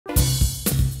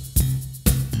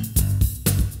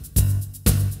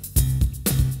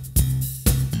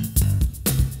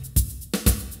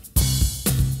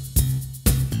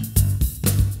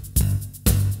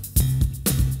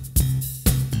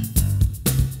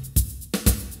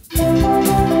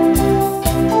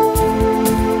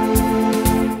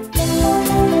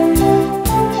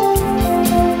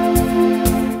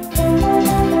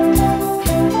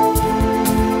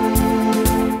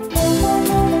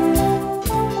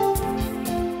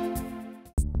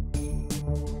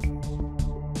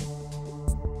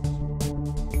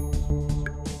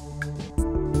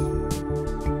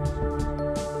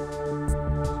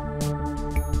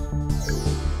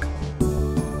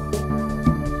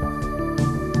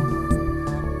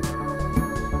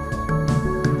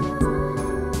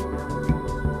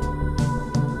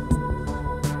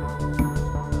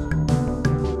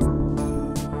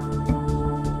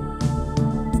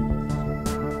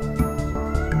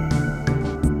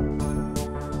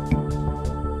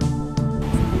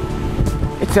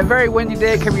It's a very windy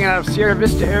day coming out of Sierra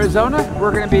Vista, Arizona.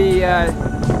 We're going to be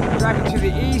driving to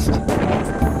the east,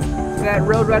 that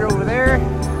road right over there,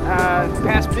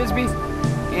 past Bisbee.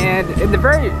 And in the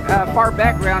very far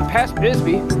background, past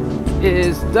Bisbee,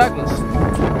 is Douglas.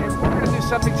 And we're going to do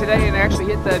something today and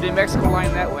actually hit the New Mexico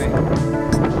line that way.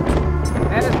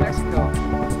 That is Mexico.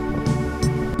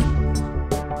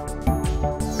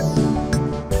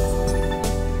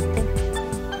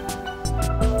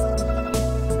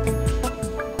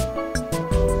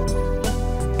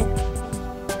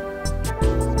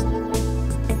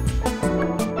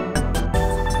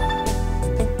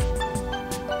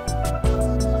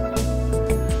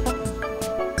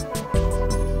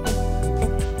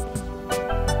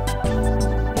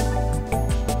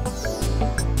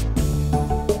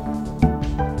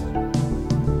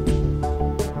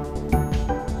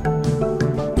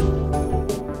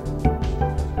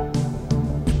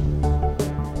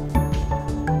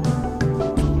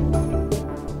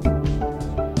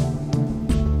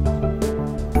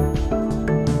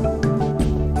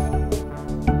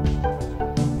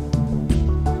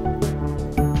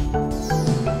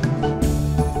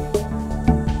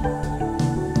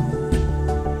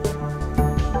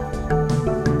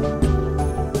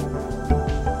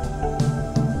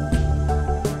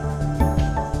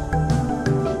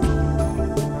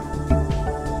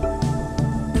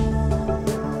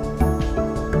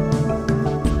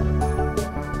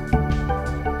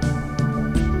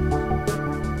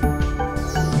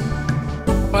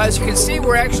 As you can see,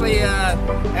 we're actually at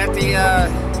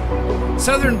the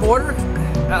southern border,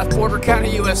 Porter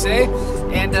County, USA,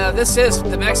 and this is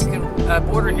the Mexican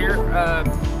border here.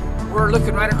 We're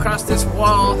looking right across this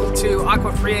wall to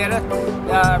Agua Prieta.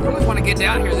 Really want to get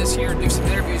down here this year and do some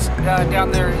interviews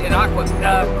down there in Agua.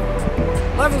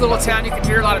 Lovely little town. You can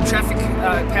hear a lot of traffic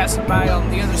passing by on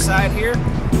the other side here.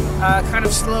 Kind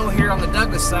of slow here on the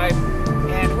Douglas side.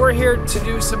 And we're here to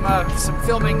do some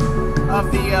filming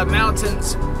of the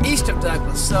mountains east of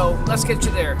Douglas. So let's get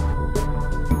you there.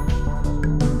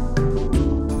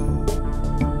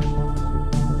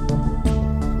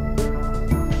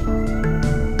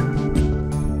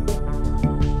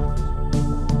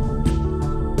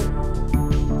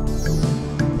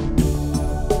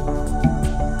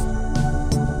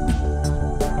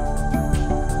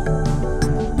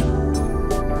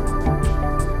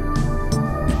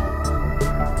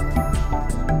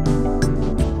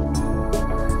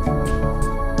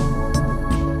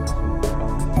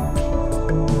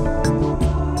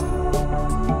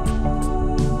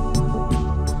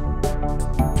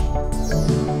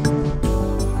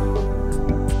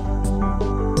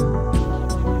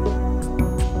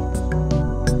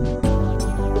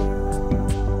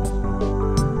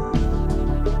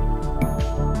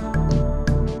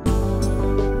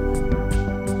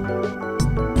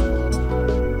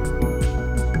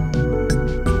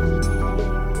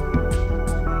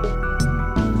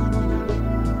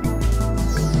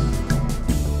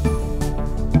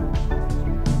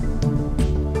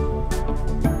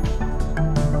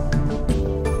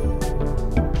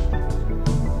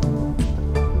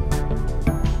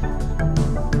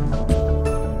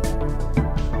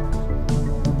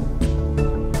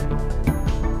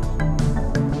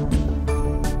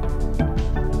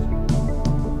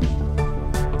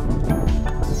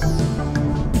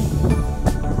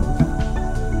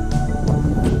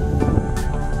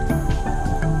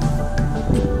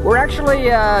 We're actually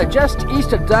just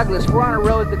east of Douglas. We're on a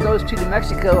road that goes to New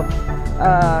Mexico,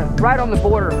 right on the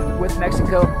border with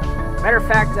Mexico. Matter of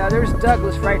fact, there's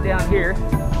Douglas right down here.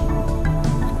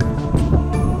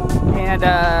 And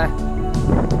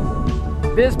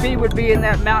Bisbee would be in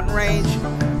that mountain range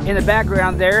in the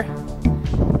background there.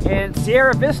 And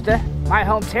Sierra Vista, my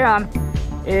hometown,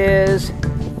 is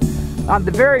on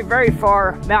the very, very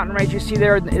far mountain range you see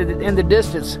there in the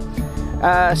distance.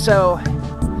 So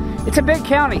it's a big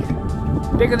county,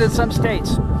 bigger than some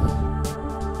states.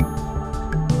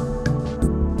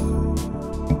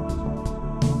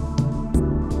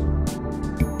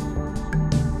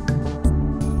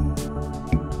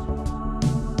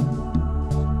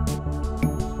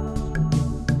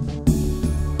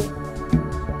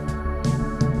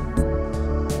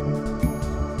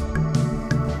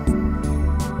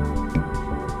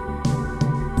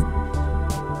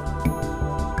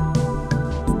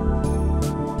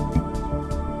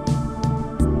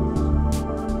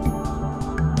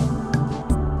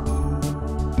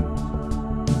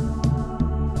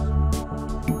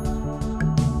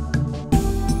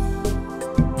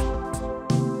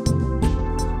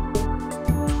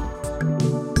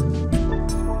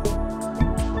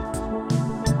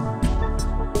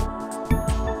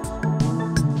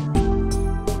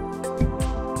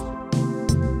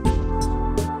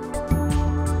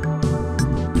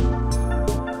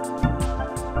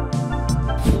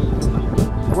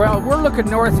 Well, we're looking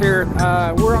north here.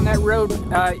 We're on that road,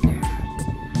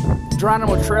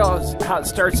 Geronimo Trail is how it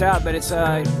starts out, but it's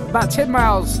about 10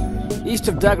 miles east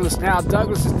of Douglas now.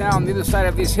 Douglas is now on the other side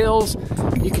of these hills.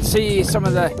 You can see some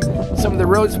of the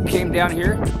roads that came down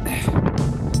here.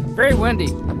 Very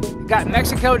windy. Got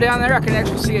Mexico down there. I can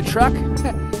actually see a truck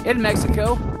in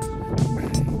Mexico.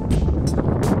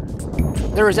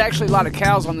 There was actually a lot of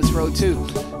cows on this road too.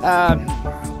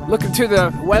 Looking to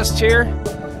the west here,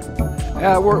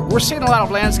 we're seeing a lot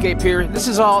of landscape here. This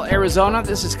is all Arizona.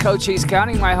 This is Cochise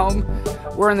County, my home.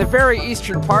 We're in the very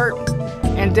eastern part,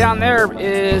 and down there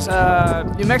is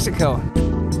New Mexico.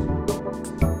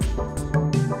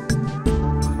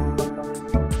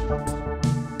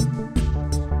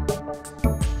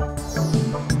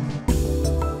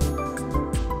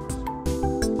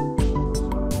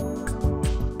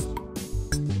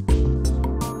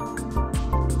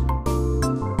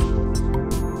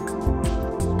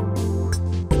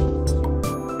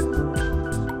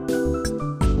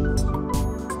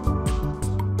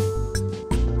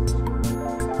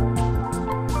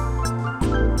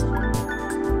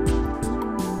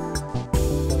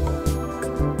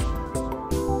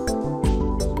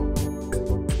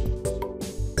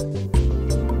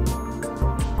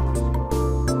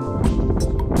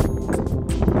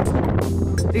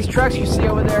 These trucks you see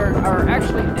over there are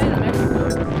actually in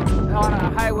Mexico on a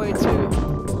highway too.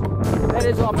 That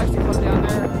is all Mexico down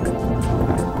there.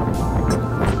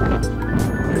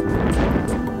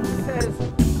 It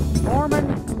says Mormon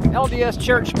LDS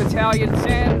Church Battalion,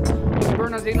 San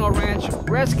Bernardino Ranch,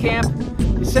 Rest Camp,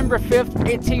 December 5th,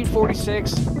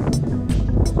 1846.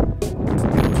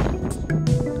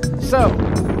 So,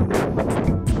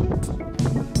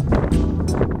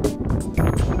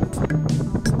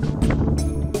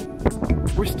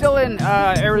 we're still in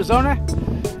Arizona,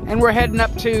 and we're heading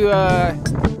up to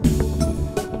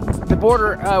the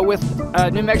border with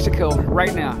New Mexico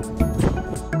right now.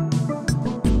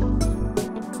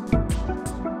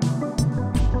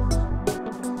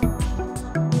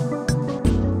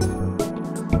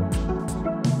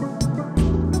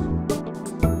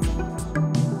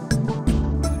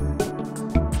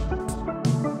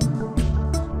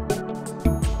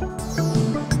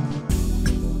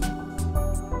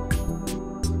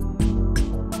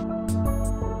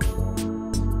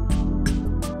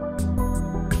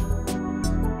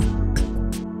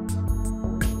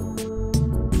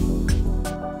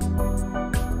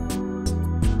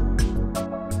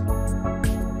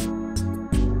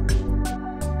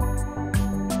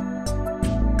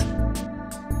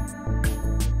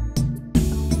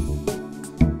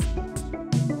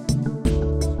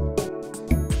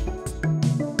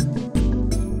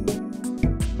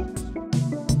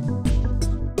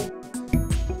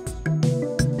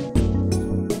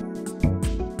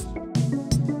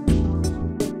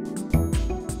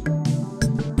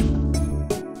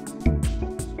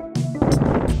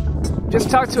 Just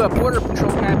talked to a border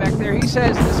patrol guy back there. He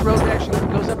says this road actually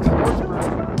goes up to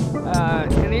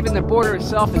Northborough, and even the border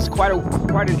itself is quite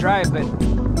a drive. But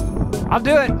I'll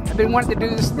do it. I've been wanting to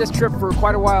do this trip for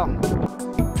quite a while.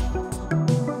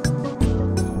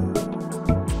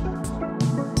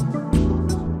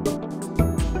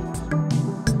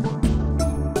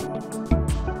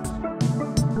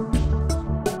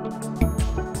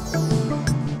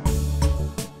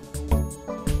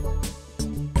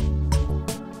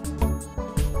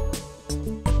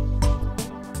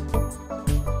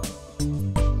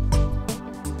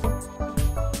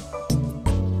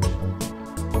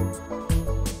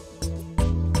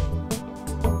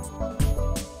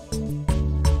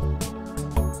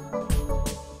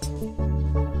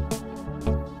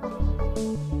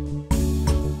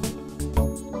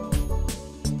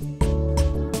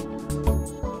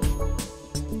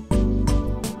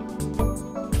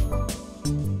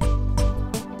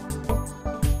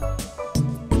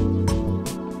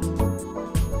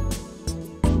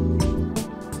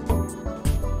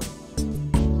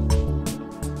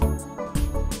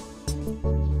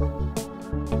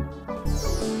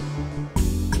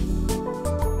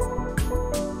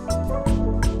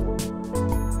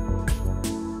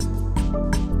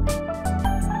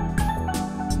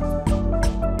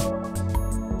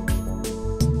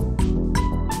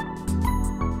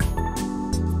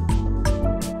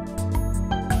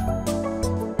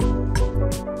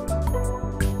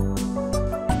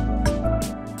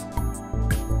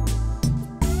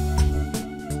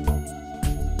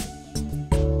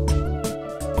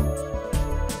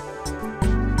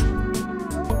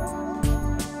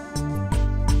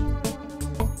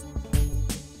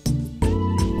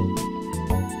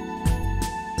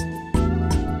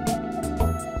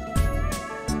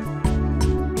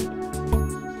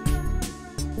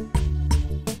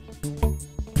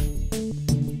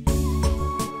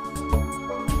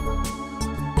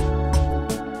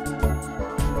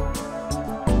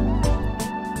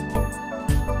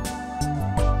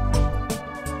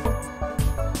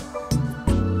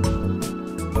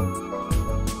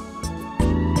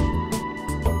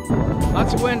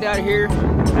 Lots of wind out here.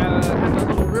 There's a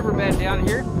little riverbed down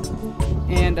here,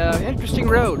 and interesting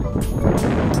road.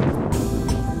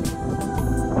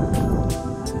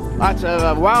 Lots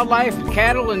of wildlife,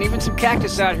 cattle, and even some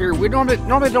cactus out here. We normally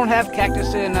don't have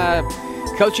cactus in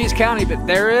Cochise County, but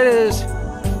there it is.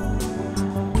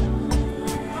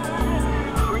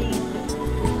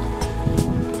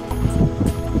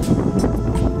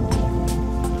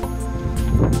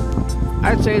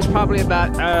 I'd say it's probably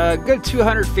about a good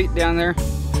 200 feet down there.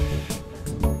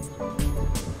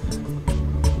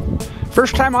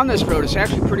 First time on this road, it's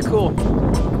actually pretty cool.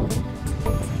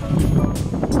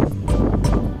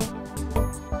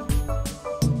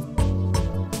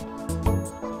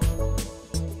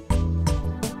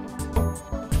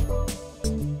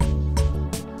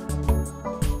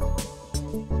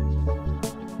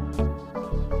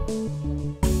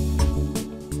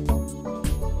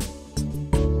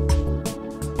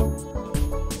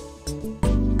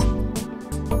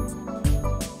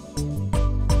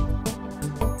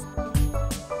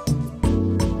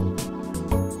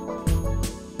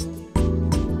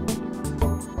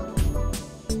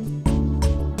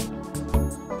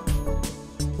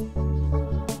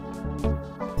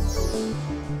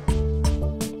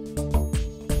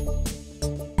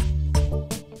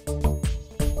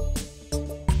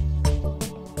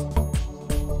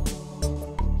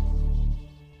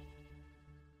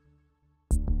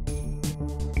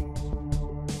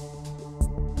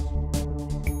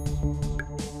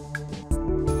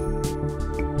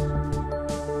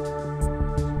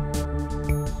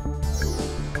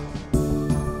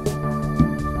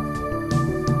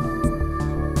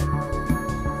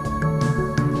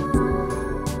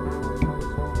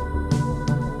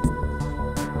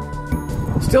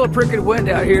 Still a pretty good wind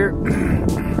out here.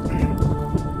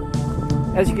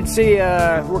 As you can see,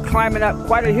 we're climbing up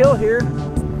quite a hill here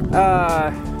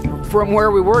from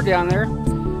where we were down there.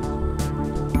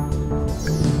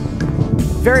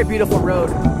 Very beautiful road.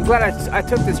 I'm glad I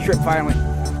took this trip finally.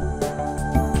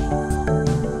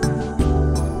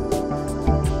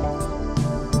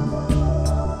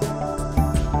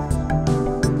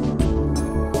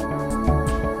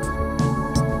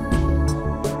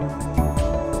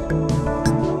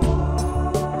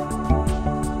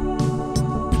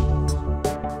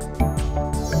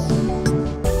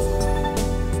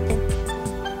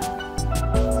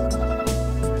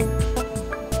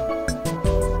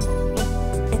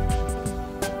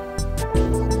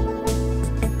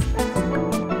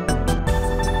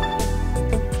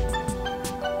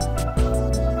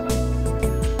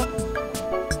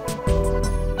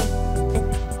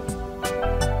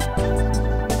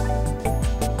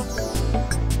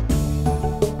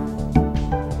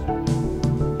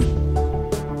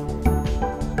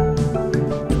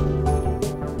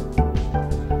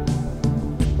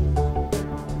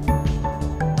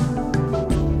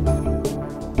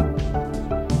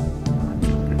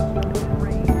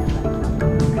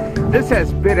 This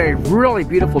has been a really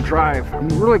beautiful drive. I'm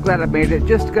really glad I made it.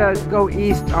 Just go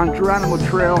east on Geronimo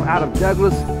Trail out of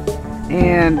Douglas,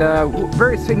 and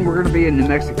very soon we're going to be in New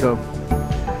Mexico,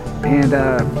 and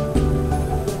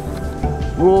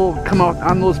we'll come out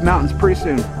on those mountains pretty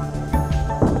soon.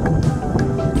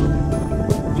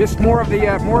 Just more of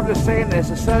the same as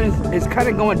the sun is kind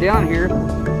of going down here.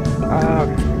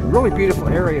 Really beautiful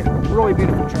area, really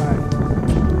beautiful drive.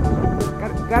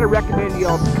 Gotta recommend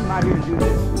y'all come out here and do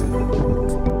this.